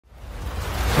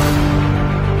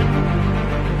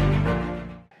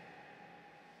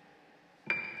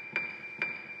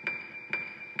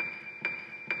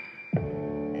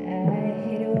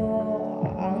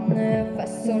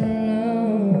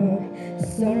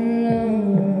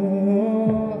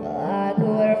I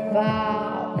could have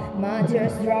found my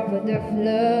tears drop with the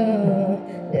flood.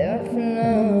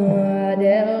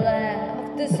 They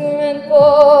left the swimming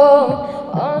pool,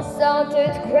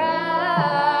 unsalted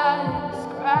cries.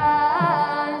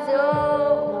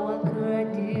 Oh, what could I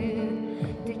do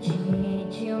to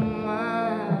change your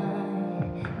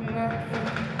mind? Nothing.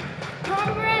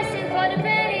 I'm bracing for the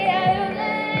penny I don't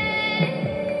lay.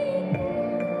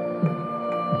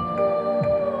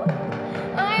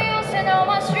 I used to know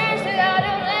my strength that I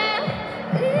don't let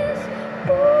this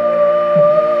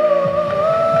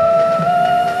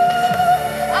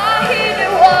I hit the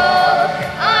wall,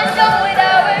 I saw it,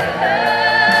 I would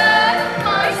hurt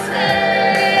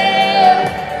myself.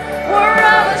 Where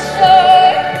I was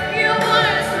sure you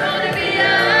wanted to be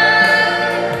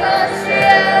unconscious.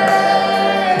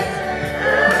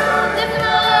 On the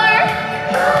floor,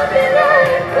 I'll be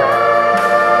like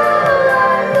God.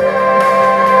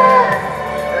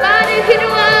 But I hit the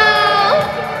wall,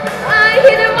 I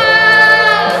hit the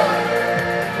wall.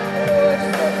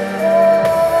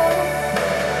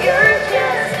 You're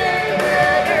just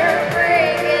another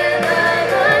break and I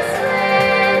must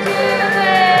let you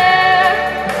there.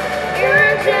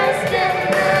 You're just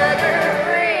another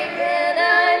break and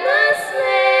I must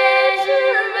let you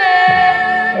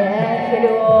there. I hit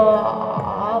the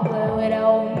wall, but we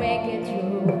don't make it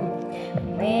through.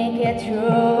 Make it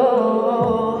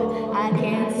through. I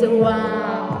can't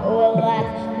survive a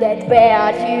life that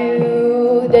bad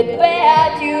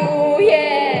you,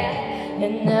 yeah.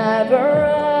 And never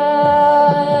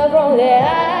from the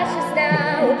ashes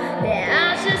now,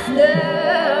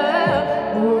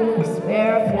 oh,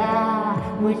 spare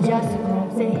fly with just a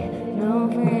clumsy, no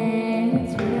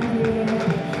friends for you.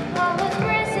 I was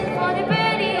bracing for the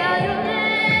penny I don't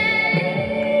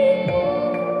lay.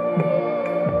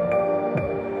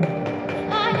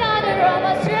 I gotta run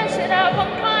my stress it out on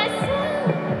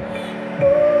myself.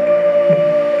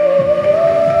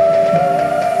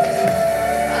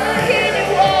 I hit the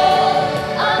wall,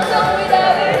 I know it, I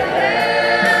will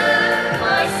hurt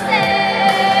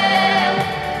myself.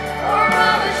 Or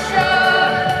I was sure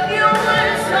you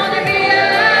were gonna be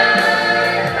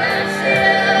unconscious.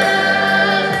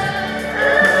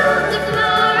 On the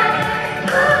floor,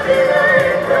 I'll be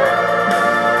like God.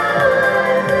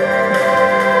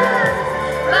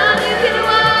 But you hit the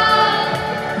wall,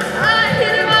 I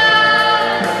hit the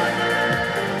wall.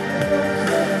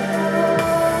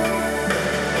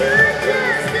 You're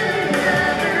just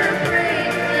another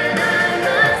break and I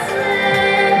must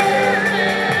let.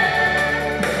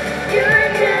 You're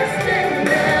just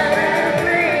another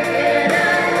break and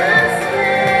I must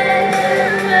let.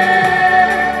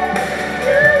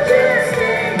 You're just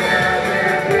another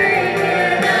break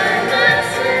and I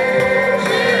must let.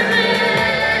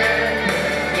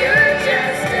 You're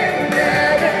just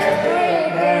another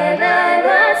break and I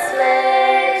must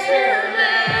let you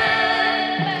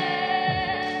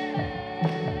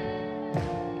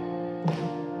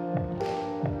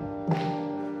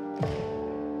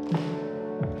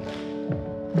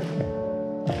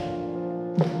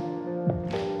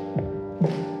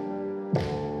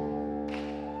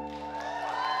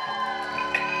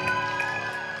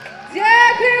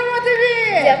Дякуємо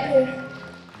тобі! Дякую.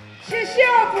 Ще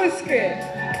оплески!